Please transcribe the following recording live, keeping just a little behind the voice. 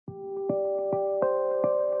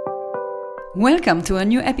Welcome to a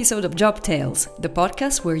new episode of Job Tales, the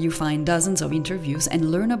podcast where you find dozens of interviews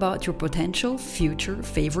and learn about your potential future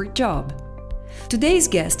favorite job. Today's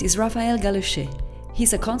guest is Raphael Galeuchet.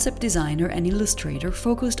 He's a concept designer and illustrator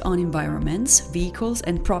focused on environments, vehicles,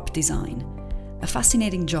 and prop design. A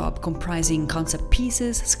fascinating job comprising concept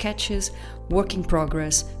pieces, sketches, work in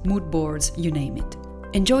progress, mood boards, you name it.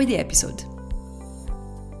 Enjoy the episode.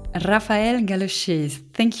 Raphael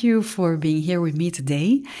Galeuchet, thank you for being here with me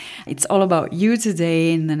today. It's all about you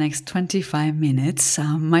today in the next 25 minutes.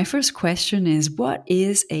 My first question is, what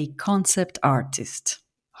is a concept artist?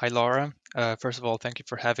 Hi, Laura. First of all, thank you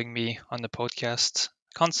for having me on the podcast.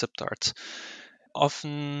 Concept art,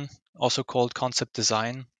 often also called concept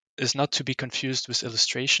design, is not to be confused with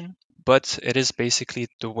illustration, but it is basically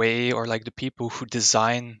the way or like the people who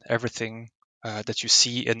design everything that you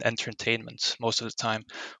see in entertainment most of the time,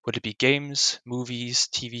 would it be games, movies,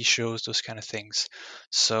 TV shows, those kind of things.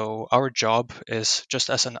 So our job is,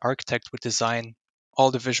 just as an architect would design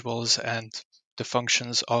all the visuals and the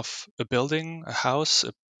functions of a building, a house,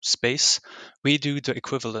 a space, we do the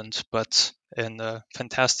equivalent, but in a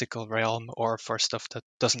fantastical realm or for stuff that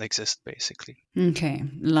doesn't exist, basically. Okay,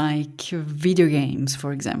 like video games,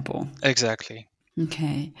 for example. Exactly.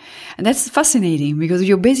 Okay. And that's fascinating because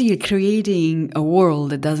you're basically creating a world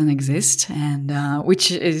that doesn't exist, and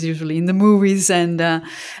which is usually in the movies and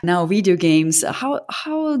now video games.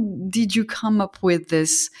 How did you come up with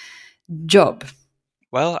this job?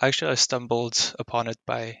 Well, actually, I stumbled upon it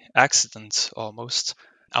by accident almost.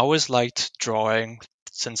 I always liked drawing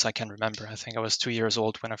since I can remember. I think I was 2 years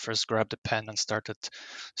old when I first grabbed a pen and started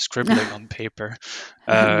scribbling on paper.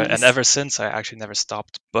 And Nice. ever since, I actually never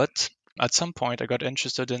stopped. But at some point, I got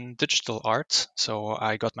interested in digital art. So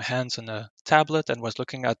I got my hands on a tablet and was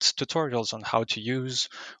looking at tutorials on how to use,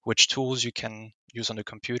 which tools you can use on the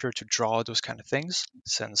computer to draw those kind of things,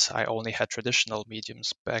 since I only had traditional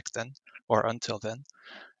mediums back then or until then.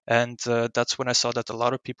 And that's when I saw that a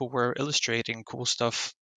lot of people were illustrating cool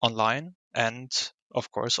stuff online, and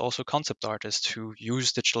of course also concept artists who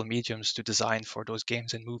use digital mediums to design for those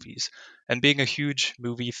games and movies. And being a huge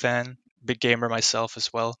movie fan, big gamer myself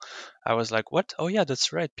as well, I was like, what? Oh yeah,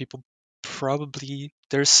 that's right. People probably,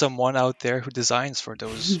 there's someone out there who designs for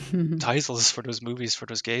those titles, for those movies, for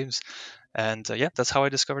those games. And yeah, that's how I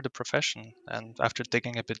discovered the profession. And after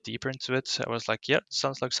digging a bit deeper into it, I was like, yeah,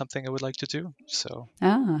 sounds like something I would like to do. So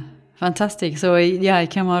Ah, fantastic. So yeah, I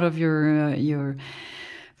came out of your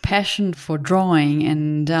passion for drawing,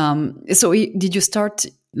 and did you start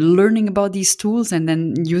learning about these tools and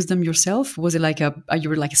then use them yourself? Was it like you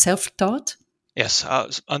were like self-taught? yes,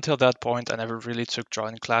 until that point, I never really took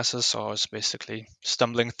drawing classes. So I was basically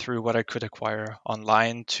stumbling through what I could acquire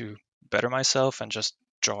online to better myself and just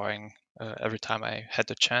drawing every time I had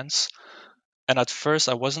the chance. And at first,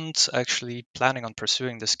 I wasn't actually planning on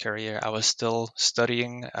pursuing this career. I was still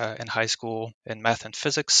studying in high school in math and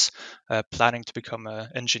physics, planning to become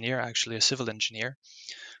an engineer, actually a civil engineer.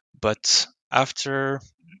 But after,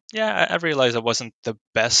 yeah, I realized I wasn't the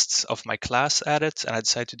best of my class at it, and I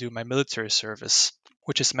decided to do my military service,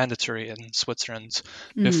 which is mandatory in Switzerland,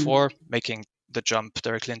 Mm. before making the jump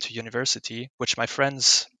directly into university, which my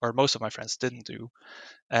friends, or most of my friends, didn't do.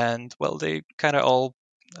 And well, they kind of all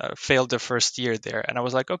failed their first year there. And I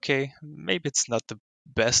was like, okay, maybe it's not the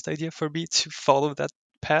best idea for me to follow that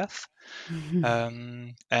path.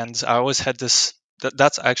 And I always had this.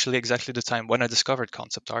 That's actually exactly the time when I discovered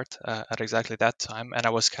concept art, at exactly that time. And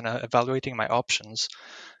I was kind of evaluating my options.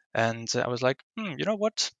 And I was like, you know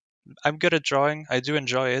what? I'm good at drawing. I do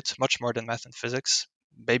enjoy it much more than math and physics.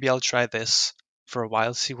 Maybe I'll try this for a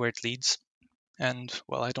while, see where it leads. And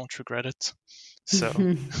well, I don't regret it. So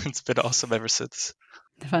it's been awesome ever since.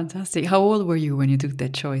 Fantastic. How old were you when you took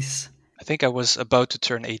that choice? I think I was about to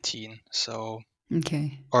turn 18. So,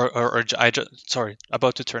 Okay. sorry,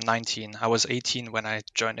 about to turn 19. I was 18 when I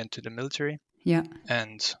joined into the military. Yeah.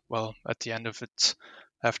 And well, at the end of it,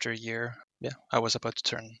 after a year, yeah, I was about to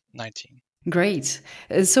turn 19. Great.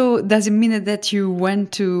 So does it mean that you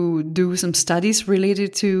went to do some studies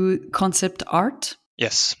related to concept art?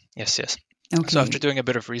 Yes, yes, yes. So after Okay. doing a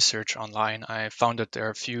bit of research online, I found that there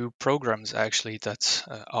are a few programs actually that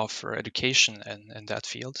offer education in that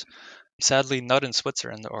field. Sadly, not in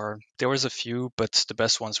Switzerland, or there was a few, but the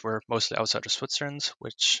best ones were mostly outside of Switzerland,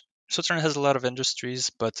 which Switzerland has a lot of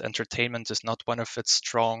industries, but entertainment is not one of its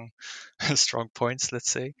strong strong points,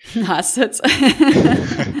 let's say. Assets.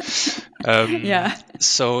 um, Yeah.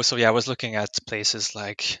 so yeah, I was looking at places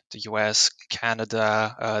like the US,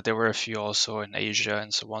 Canada. There were a few also in Asia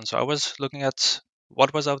and so on. So I was looking at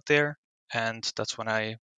what was out there, and that's when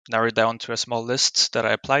I narrowed down to a small list that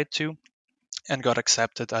I applied to. and got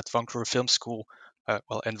accepted at Vancouver Film School,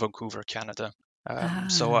 in Vancouver, Canada.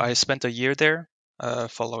 So Ah. I spent a year there,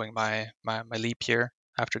 following my leap year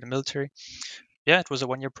after the military. Yeah, it was a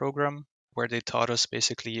 1 year program where they taught us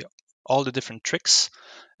basically all the different tricks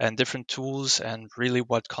and different tools and really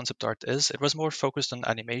what concept art is. It was more focused on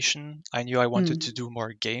animation. I knew I wanted to Mm. do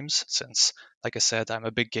more games since, like I said, I'm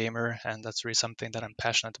a big gamer and that's really something that I'm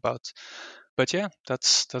passionate about. But yeah,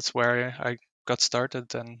 that's where I got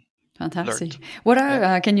started and learned. Fantastic. What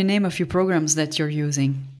Yeah. are, can you name a few programs that you're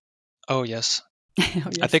using? Oh yes. Oh,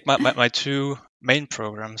 I yes. think my two main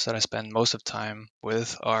programs that I spend most of time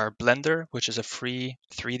with are Blender, which is a free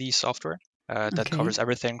 3D software that Okay. covers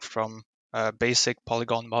everything from basic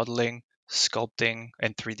polygon modeling, sculpting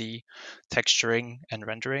in 3D, texturing, and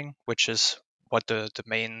rendering, which is what the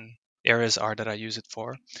main areas are that I use it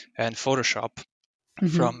for, and Photoshop Hmm.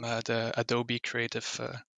 from the Adobe Creative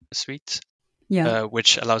Suite, Yeah.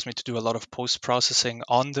 which allows me to do a lot of post processing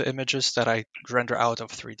on the images that I render out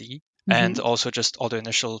of 3D, and Hmm. also just all the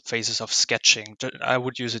initial phases of sketching. I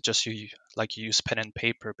would use it just like you use pen and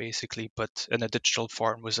paper basically, but in a digital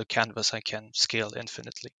form with a canvas I can scale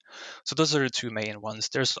infinitely. So those are the two main ones.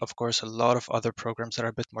 There's of course a lot of other programs that are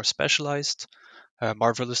a bit more specialized.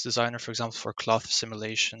 Marvelous Designer, for example, for cloth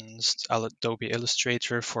simulations, Adobe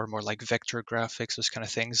Illustrator for more like vector graphics, those kind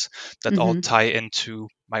of things that all Hmm. tie into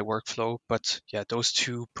my workflow. But yeah, those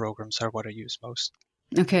two programs are what I use most.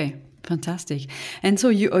 Okay, fantastic. And so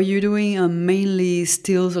you are you doing mainly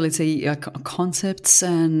stills, or let's say concepts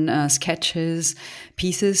and sketches,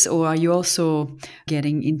 pieces, or are you also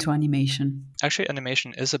getting into animation? Actually,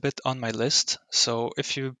 animation is a bit on my list. So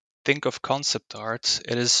if you think of concept art,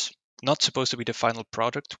 it is not supposed to be the final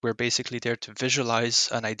product. We're basically there to visualize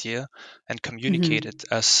an idea and communicate Hmm. it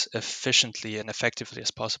as efficiently and effectively as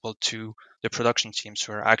possible to the production teams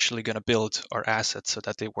who are actually going to build our assets so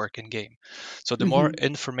that they work in game. So the more Hmm.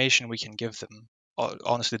 information we can give them,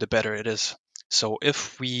 honestly, the better it is. So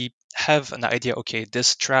if we have an idea, okay,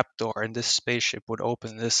 this trapdoor in this spaceship would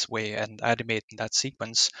open this way and animate in that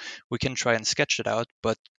sequence, we can try and sketch it out,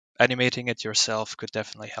 but animating it yourself could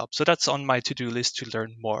definitely help. So that's on my to-do list to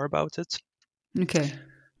learn more about it. Okay.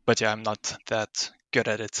 But yeah, I'm not that good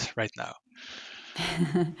at it right now.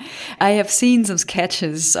 I have seen some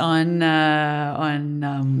sketches on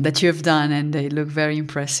that you have done, and they look very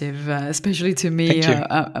impressive. Especially to me, Thank you.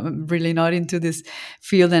 I'm really not into this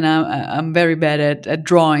field, and I'm very bad at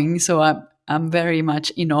drawing. So I'm very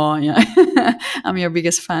much in awe. Yeah. I'm your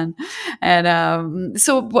biggest fan, and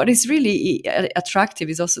so what is really attractive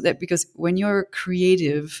is also that because when you're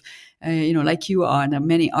creative. Like you are, and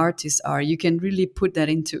many artists are, you can really put that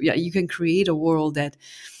into, yeah, you can create a world that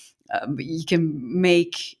you can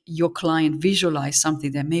make your client visualize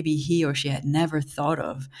something that maybe he or she had never thought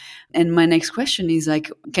of. And my next question is like,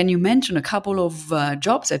 can you mention a couple of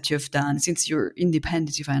jobs that you've done, since you're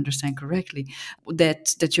independent, if I understand correctly,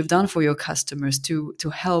 that you've done for your customers to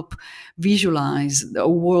help visualize a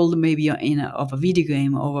world maybe of a video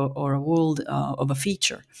game, or a world of a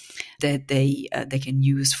feature that they can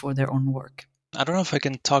use for their own work? I don't know if I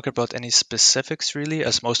can talk about any specifics really,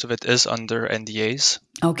 as most of it is under NDAs.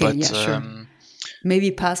 Okay, But yeah, sure. Maybe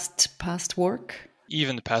past work,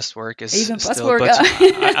 even the past work is even past still. work. But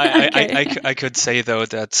Okay. I could say though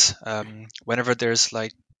that whenever there's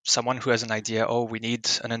like someone who has an idea, oh, we need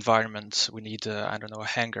an environment, we need I don't know, a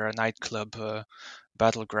hangar, a nightclub, a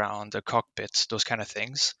battleground, a cockpit, those kind of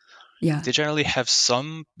things. Yeah, They generally have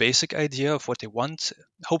some basic idea of what they want.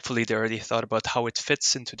 Hopefully, they already thought about how it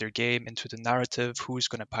fits into their game, into the narrative, who's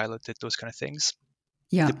going to pilot it, those kind of things,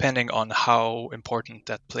 yeah. depending on how important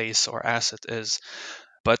that place or asset is.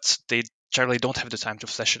 But they generally don't have the time to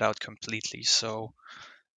flesh it out completely. So,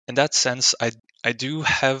 in that sense, I do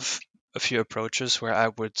have a few approaches where I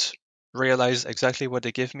would realize exactly what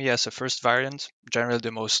they give me as a first variant, generally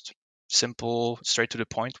the most simple, straight to the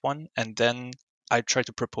point one, and then I try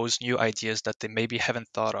to propose new ideas that they maybe haven't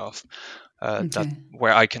thought of, that Okay.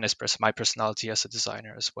 where I can express my personality as a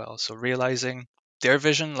designer as well. So realizing their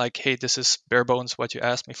vision, like, hey, this is bare bones what you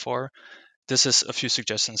asked me for. This is a few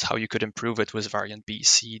suggestions how you could improve it with variant B,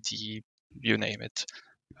 C, D, you name it.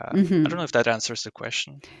 I don't know if that answers the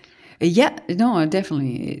question. Yeah, no,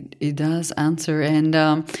 definitely it does answer. And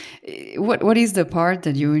what is the part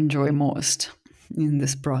that you enjoy most in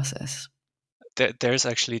this process? There's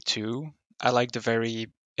actually two. I like the very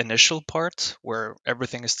initial part where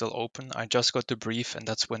everything is still open. I just got the brief, and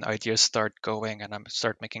that's when ideas start going, and I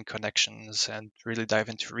start making connections and really dive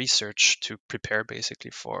into research to prepare basically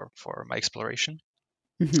for my exploration.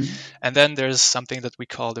 Mhm. And then there's something that we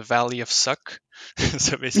call the Valley of Suck.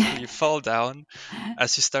 So basically, you fall down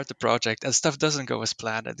as you start the project, and stuff doesn't go as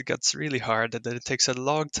planned, and it gets really hard, and then it takes a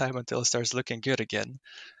long time until it starts looking good again.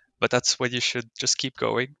 But that's when you should just keep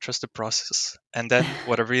going, trust the process. And then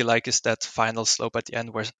what I really like is that final slope at the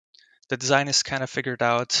end where the design is kind of figured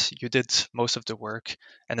out. You did most of the work,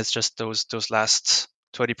 and it's just those last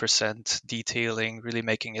 20% detailing, really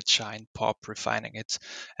making it shine, pop, refining it,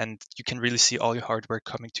 and you can really see all your hard work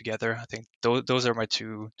coming together. I think those are my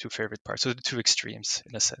two favorite parts. So the two extremes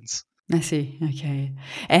in a sense. I see. Okay.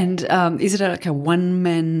 And is it like a one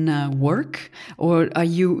man work, or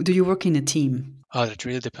do you work in a team? It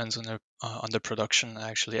really depends on the production.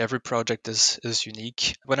 Actually, every project is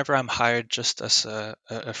unique. Whenever I'm hired just as a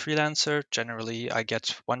freelancer, generally I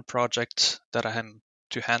get one project that I have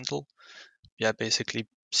to handle. Yeah, basically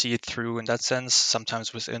see it through in that sense.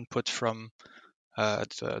 Sometimes with input from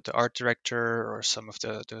the art director or some of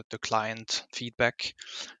the client feedback.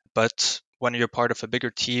 But when you're part of a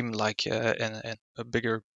bigger team, like in a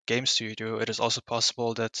bigger game studio, it is also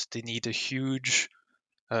possible that they need a huge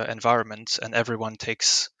environment and everyone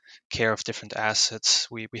takes care of different assets.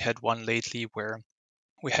 We had one lately where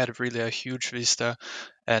we had really a huge vista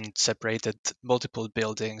and separated multiple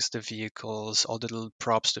buildings, the vehicles, all the little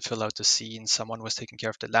props to fill out the scene. Someone was taking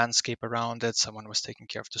care of the landscape around it. Someone was taking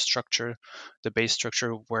care of the structure, the base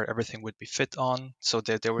structure where everything would be fit on. So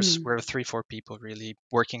Hmm. were 3-4 people really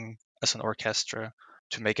working as an orchestra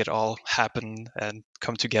to make it all happen and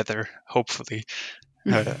come together, hopefully,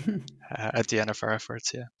 uh, at the end of our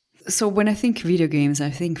efforts. Yeah. So when I think video games,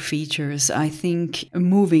 I think features, I think a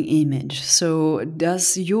moving image. So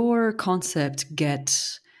does your concept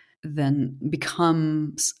get then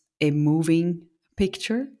becomes a moving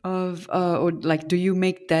picture of, or like, do you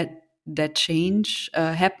make that change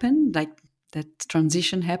happen, like that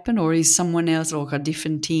transition happen, or is someone else or a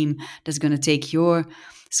different team that's going to take your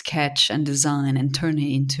sketch and design and turn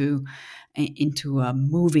it into a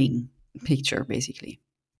moving picture, basically?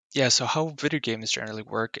 Yeah, so how video games generally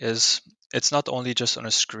work is it's not only just on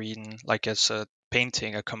a screen, like it's a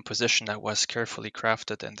painting, a composition that was carefully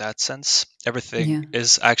crafted in that sense. Everything Yeah.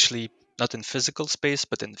 is actually not in physical space,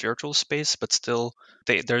 but in virtual space, but still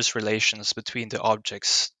there's relations between the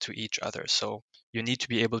objects to each other. So you need to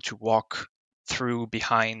be able to walk through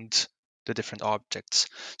behind the different objects.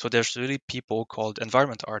 So there's really people called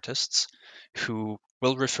environment artists who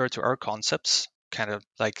will refer to our concepts, kind of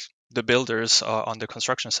like the builders on the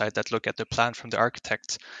construction site that look at the plan from the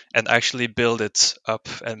architect and actually build it up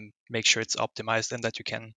and make sure it's optimized and that you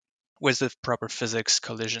can with the proper physics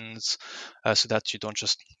collisions so that you don't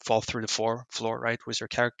just fall through the floor right with your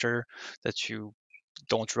character, that you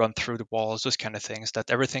don't run through the walls, those kind of things, that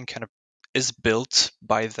everything kind of is built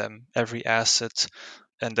by them, every asset,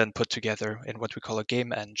 and then put together in what we call a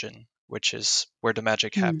game engine, which is where the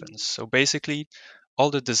magic Hmm. happens. So basically, all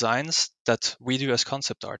the designs that we do as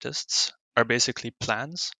concept artists are basically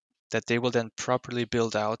plans that they will then properly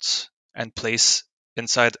build out and place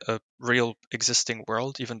inside a real existing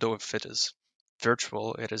world, even though if it is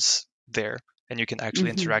virtual, it is there. And you can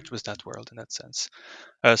actually Hmm. interact with that world in that sense.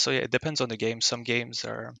 So yeah, it depends on the game. Some games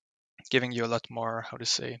are giving you a lot more, how to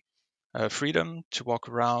say, freedom to walk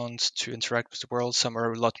around, to interact with the world. Some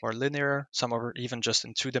are a lot more linear. Some are even just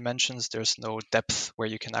in 2 dimensions. There's no depth where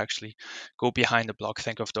you can actually go behind a block.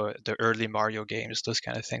 Think of the early Mario games, those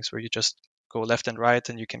kind of things where you just go left and right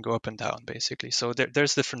and you can go up and down basically. So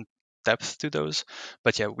there's different depth to those.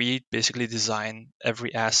 But yeah, we basically design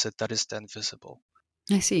every asset that is then visible.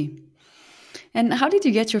 I see. And how did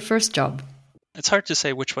you get your first job? It's hard to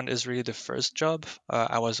say which one is really the first job.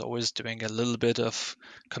 I was always doing a little bit of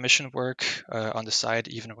commission work on the side,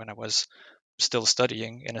 even when I was still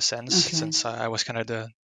studying, in a sense, Okay. since I was kind of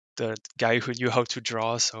the guy who knew how to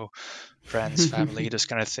draw. So friends, family, those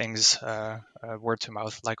kind of things, word to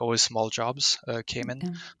mouth, like always small jobs came in.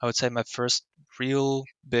 Yeah. I would say my first real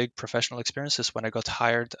big professional experience is when I got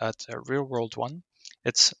hired at a Real World One.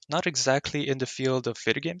 It's not exactly in the field of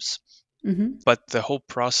video games, Hmm. but the whole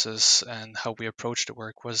process and how we approached the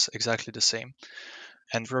work was exactly the same.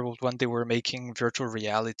 And Real One, they were making virtual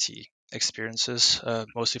reality experiences,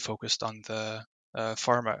 mostly focused on the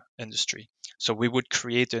pharma industry. So we would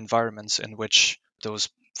create environments in which those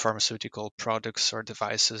pharmaceutical products or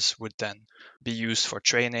devices would then be used for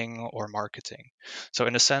training or marketing. So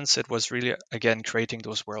in a sense, it was really again creating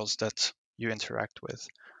those worlds that you interact with.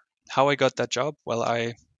 How I got that job? Well,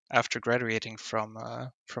 I after graduating from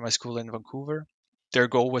my school in Vancouver, their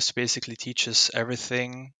goal was to basically teach us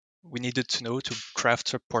everything we needed to know to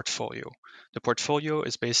craft a portfolio. The portfolio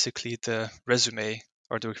is basically the resume,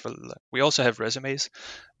 or we also have resumes,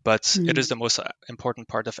 but it is Mm. the most important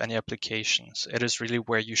part of any applications. It is really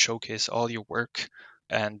where you showcase all your work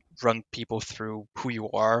and run people through who you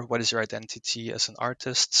are, what is your identity as an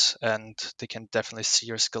artist, and they can definitely see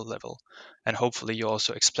your skill level. And hopefully you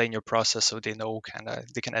also explain your process so they know kind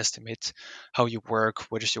of they can estimate how you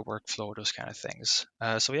work, what is your workflow, those kind of things.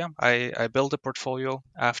 So yeah, I built a portfolio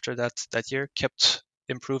after that year, kept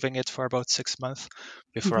improving it for about 6 months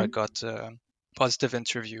before I Hmm. got positive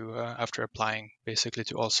interview after applying basically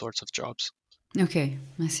to all sorts of jobs. Okay,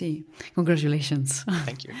 I see. Congratulations.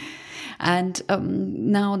 Thank you. And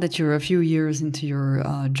now that you're a few years into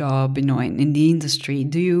your job, in the industry,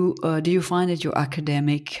 do you find that your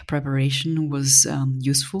academic preparation was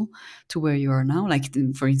useful to where you are now? Like,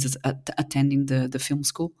 for instance, attending the film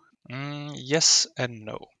school. Yes and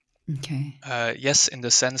no. Okay. Yes, in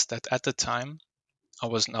the sense that at the time I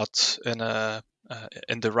was not in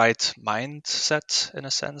the right mindset in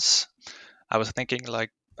a sense. I was thinking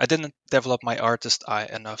like I didn't develop my artist eye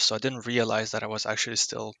enough, so I didn't realize that I was actually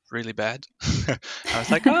still really bad. I was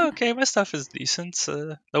like, oh, okay, my stuff is decent,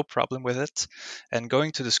 no problem with it. And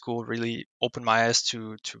going to the school really opened my eyes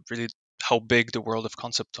to really how big the world of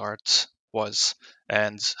concept art was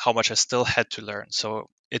and how much I still had to learn. So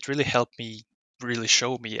it really helped me really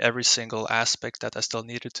show me every single aspect that I still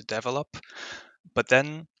needed to develop. But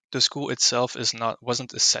then the school itself is not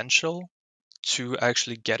wasn't essential to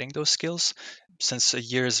actually getting those skills. Since a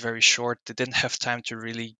year is very short, they didn't have time to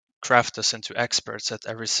really craft us into experts at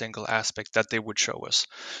every single aspect that they would show us.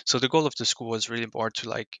 So the goal of the school was really more to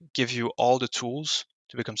like give you all the tools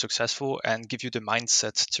to become successful and give you the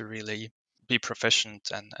mindset to really be proficient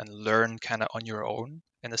and learn kind of on your own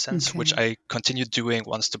in a sense, which Okay. I continued doing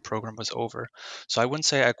once the program was over. So I wouldn't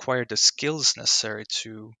say I acquired the skills necessary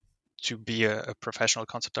to be a professional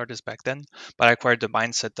concept artist back then, but I acquired the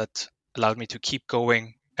mindset that allowed me to keep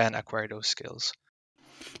going and acquire those skills.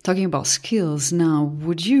 Talking about skills now,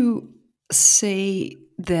 would you say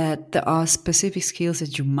that there are specific skills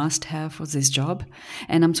that you must have for this job?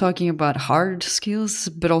 And I'm talking about hard skills,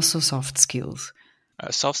 but also soft skills.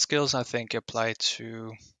 Soft skills, I think, apply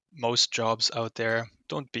to most jobs out there.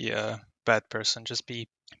 Don't be a bad person. Just be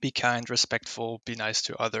kind, respectful, be nice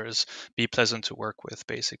to others, be pleasant to work with,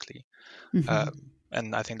 basically. Hmm.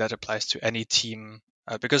 And I think that applies to any team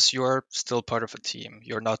because you're still part of a team.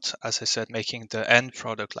 You're not, as I said, making the end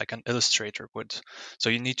product like an illustrator would. So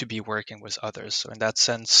you need to be working with others. So in that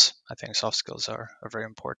sense, I think soft skills are very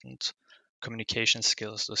important. Communication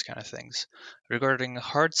skills, those kind of things. Regarding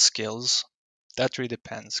hard skills, that really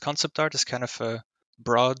depends. Concept art is kind of a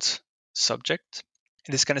broad subject.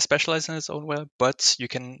 It is kind of specialized in its own way, but you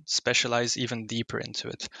can specialize even deeper into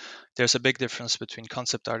it. There's a big difference between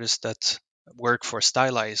concept artists that work for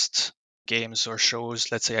stylized games or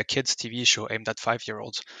shows, let's say a kids TV show aimed at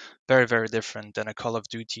 5-year-olds, very, very different than a Call of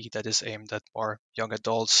Duty that is aimed at more young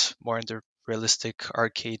adults, more in the realistic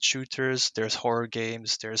arcade shooters. There's horror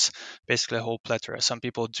games, there's basically a whole plethora. Some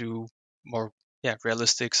people do more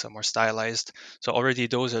realistic, some more stylized. So already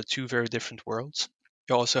those are two very different worlds.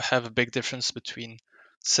 You also have a big difference between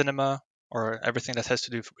cinema or everything that has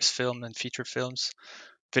to do with film and feature films,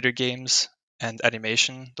 video games, and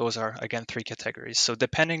animation. Those are again three categories. So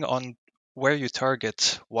depending on where you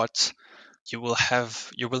target what you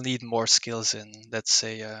will need more skills in, let's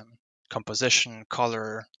say, composition,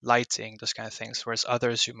 color, lighting, those kind of things. Whereas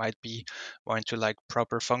others you might be more into like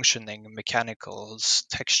proper functioning, mechanicals,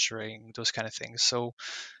 texturing, those kind of things. So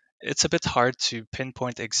it's a bit hard to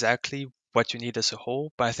pinpoint exactly what you need as a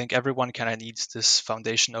whole, but I think everyone kind of needs this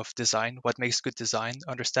foundation of design. What makes good design?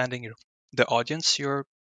 Understanding the audience you're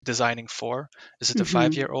designing for. Is it a Hmm.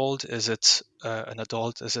 5-year-old? Is it an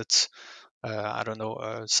adult? Is it I don't know,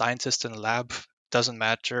 a scientist in a lab? Doesn't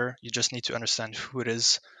matter. You just need to understand who it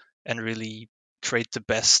is and really create the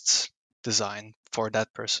best design for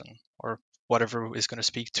that person or whatever is going to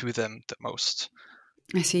speak to them the most.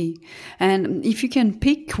 I see. And if you can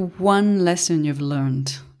pick one lesson you've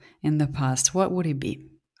learned in the past, what would it be?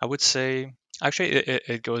 I would say actually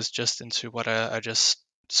it goes just into what I just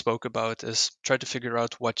spoke about is try to figure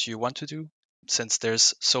out what you want to do since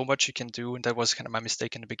there's so much you can do, and that was kind of my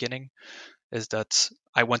mistake in the beginning, is that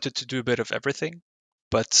I wanted to do a bit of everything.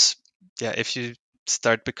 But yeah, if you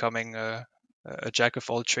start becoming a jack of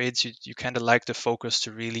all trades, you kind of like the focus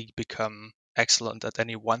to really become excellent at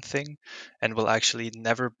any one thing and will actually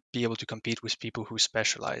never be able to compete with people who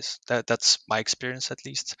specialize. That's my experience at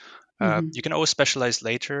least. Hmm. You can always specialize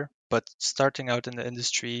later, but starting out in the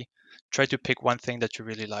industry, try to pick one thing that you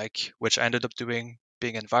really like, which I ended up doing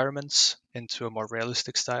being environments into a more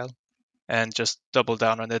realistic style and just double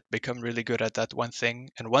down on it, become really good at that one thing.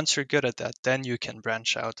 And once you're good at that, then you can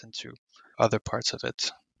branch out into other parts of it.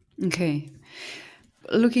 Okay.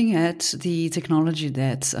 Looking at the technology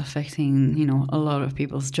that's affecting, a lot of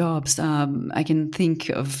people's jobs, I can think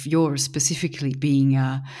of yours specifically being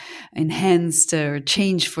enhanced or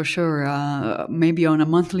changed for sure, maybe on a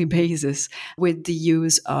monthly basis, with the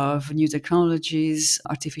use of new technologies,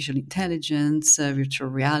 artificial intelligence, virtual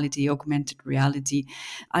reality, augmented reality.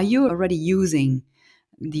 Are you already using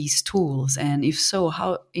these tools, and if so,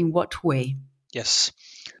 how, in what way? Yes.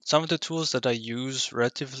 Some of the tools that I use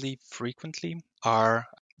relatively frequently are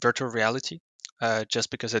virtual reality, just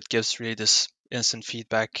because it gives really this instant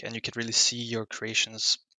feedback and you can really see your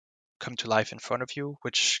creations come to life in front of you,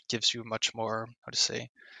 which gives you much more, how to say,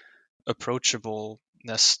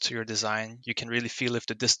 approachableness to your design. You can really feel if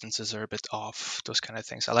the distances are a bit off, those kind of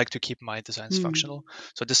things. I like to keep my designs Mm. functional.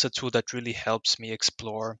 So this is a tool that really helps me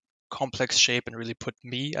explore complex shape and really put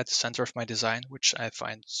me at the center of my design, which I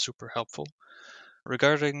find super helpful.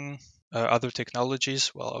 Regarding other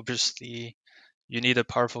technologies, well, obviously you need a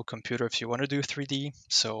powerful computer if you want to do 3D.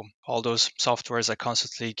 So all those softwares are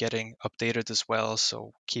constantly getting updated as well.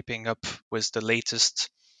 So keeping up with the latest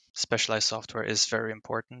specialized software is very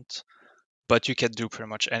important. But you can do pretty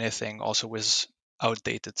much anything also with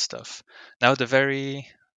outdated stuff. Now, the very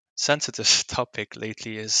sensitive topic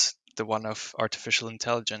lately is the one of artificial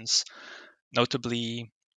intelligence,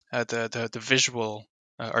 notably the visual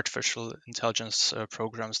artificial intelligence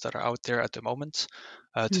programs that are out there at the moment.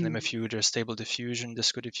 To name a Mm. few, there's Stable Diffusion,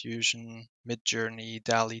 Disco Diffusion, Midjourney,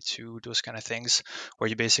 DALI 2, those kind of things, where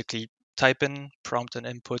you basically type in, prompt an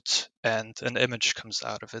input, and an image comes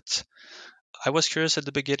out of it. I was curious at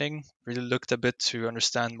the beginning, really looked a bit to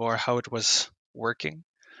understand more how it was working.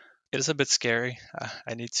 It is a bit scary,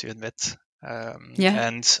 I need to admit. Yeah.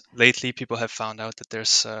 And lately, people have found out that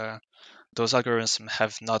there's those algorithms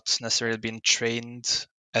have not necessarily been trained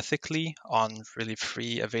ethically on really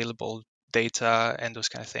free available data and those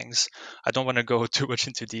kind of things. I don't want to go too much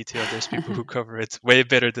into detail. There's people who cover it way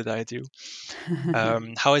better than I do.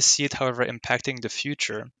 How I see it, however, impacting the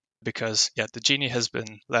future, because yeah, the genie has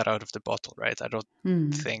been let out of the bottle, right? I don't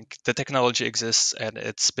Mm. think the technology exists and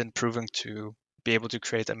it's been proven to be able to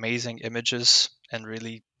create amazing images and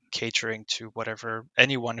really catering to whatever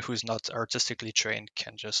anyone who's not artistically trained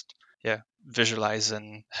can just visualize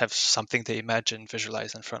and have something they imagine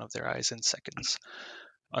visualize in front of their eyes in seconds.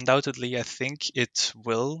 Undoubtedly, I think it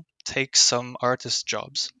will take some artist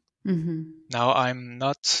jobs. Hmm. Now, I'm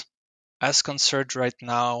not as concerned right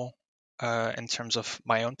now in terms of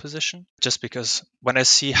my own position, just because when I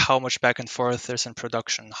see how much back and forth there's in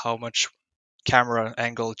production, how much camera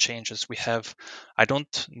angle changes we have, I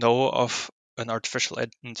don't know of an artificial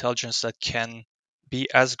intelligence that can be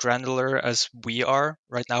as granular as we are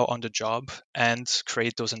right now on the job and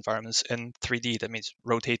create those environments in 3D. That means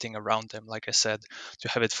rotating around them, like I said, to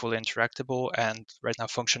have it fully interactable and right now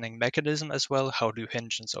functioning mechanism as well. How do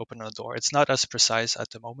hinges open a door? It's not as precise at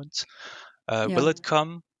the moment. Yeah. Will it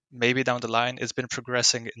come? Maybe down the line. It's been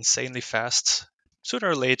progressing insanely fast. Sooner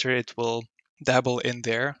or later, it will dabble in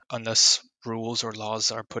there unless rules or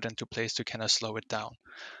laws are put into place to kind of slow it down.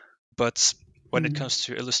 But when it Mm. comes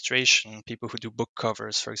to illustration, people who do book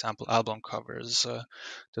covers, for example, album covers,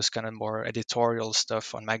 those kind of more editorial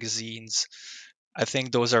stuff on magazines, I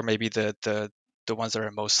think those are maybe the ones that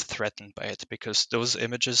are most threatened by it because those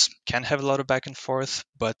images can have a lot of back and forth,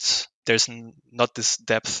 but there's not this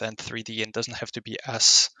depth and 3D and doesn't have to be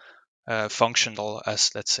as functional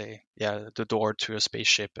as, let's say, the door to a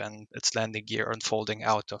spaceship and its landing gear unfolding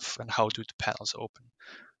out of and how do the panels open.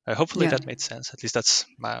 Hopefully Yeah. that made sense. At least that's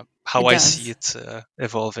how It I see does. it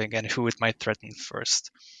evolving and who it might threaten first.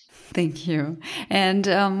 Thank you. And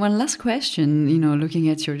one last question, looking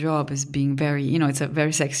at your job as being very, it's a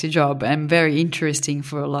very sexy job and very interesting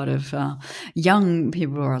for a lot of young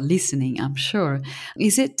people who are listening, I'm sure.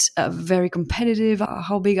 Is it very competitive?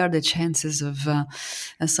 How big are the chances of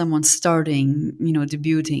someone starting,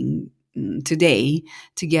 debuting today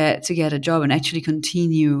to get a job and actually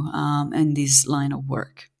continue in this line of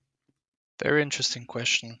work? Very interesting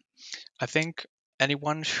question. I think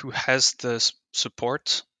anyone who has the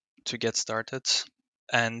support to get started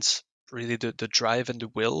and really the drive and the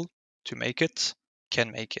will to make it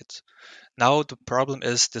can make it. Now, the problem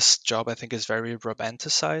is this job, I think, is very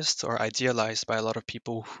romanticized or idealized by a lot of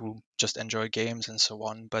people who just enjoy games and so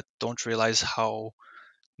on, but don't realize how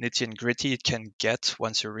nitty and gritty it can get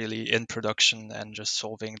once you're really in production and just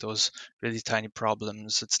solving those really tiny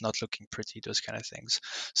problems. It's not looking pretty, those kind of things.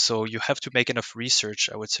 So you have to make enough research,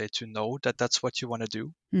 I would say, to know that that's what you want to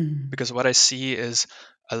do. Mm. Because what I see is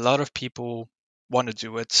a lot of people want to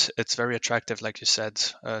do it. It's very attractive, like you said,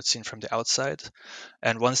 seen from the outside.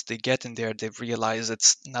 And once they get in there, they realize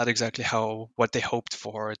it's not exactly what they hoped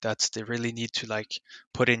for, that they really need to like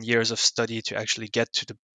put in years of study to actually get to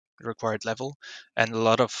the required level. And a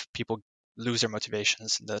lot of people lose their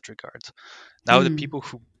motivations in that regard. Now, the people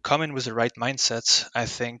who come in with the right mindset, I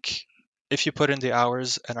think if you put in the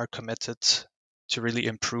hours and are committed to really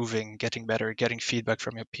improving, getting better, getting feedback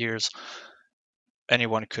from your peers,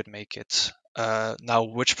 anyone could make it. Now,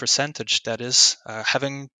 which percentage that is,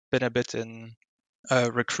 having been a bit in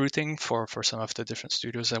recruiting for some of the different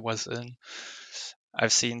studios I was in,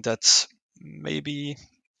 I've seen that maybe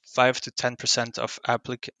 5 to 10% of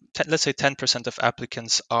let's say 10% of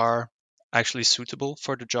applicants are actually suitable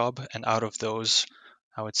for the job, and out of those,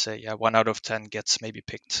 I would say 1 out of 10 gets maybe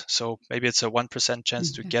picked. So maybe it's a 1%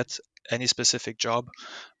 chance to get any specific job,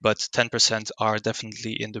 but 10% are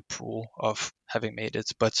definitely in the pool of having made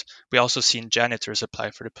it. But we also seen janitors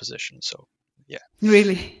apply for the position, so yeah.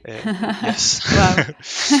 Really? Yes. Wow.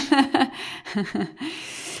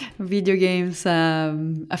 Video games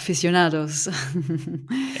aficionados.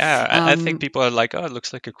 Yeah, I think people are like, oh, it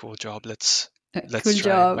looks like a cool job. Let's cool try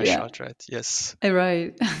job, my yeah. shot, right? Yes.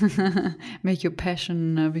 Right. Make your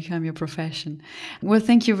passion become your profession. Well,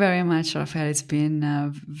 thank you very much, Raphael. It's been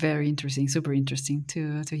very interesting, super interesting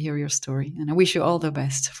to hear your story. And I wish you all the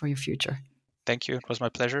best for your future. Thank you. It was my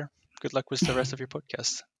pleasure. Good luck with the rest of your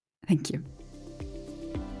podcast. Thank you.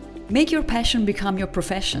 Make your passion become your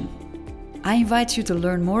profession. I invite you to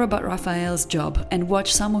learn more about Raphael's job and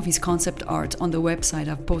watch some of his concept art on the website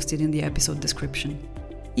I've posted in the episode description.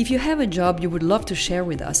 If you have a job you would love to share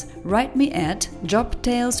with us, write me at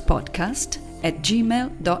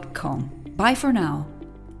jobtalespodcast@gmail.com. Bye for now.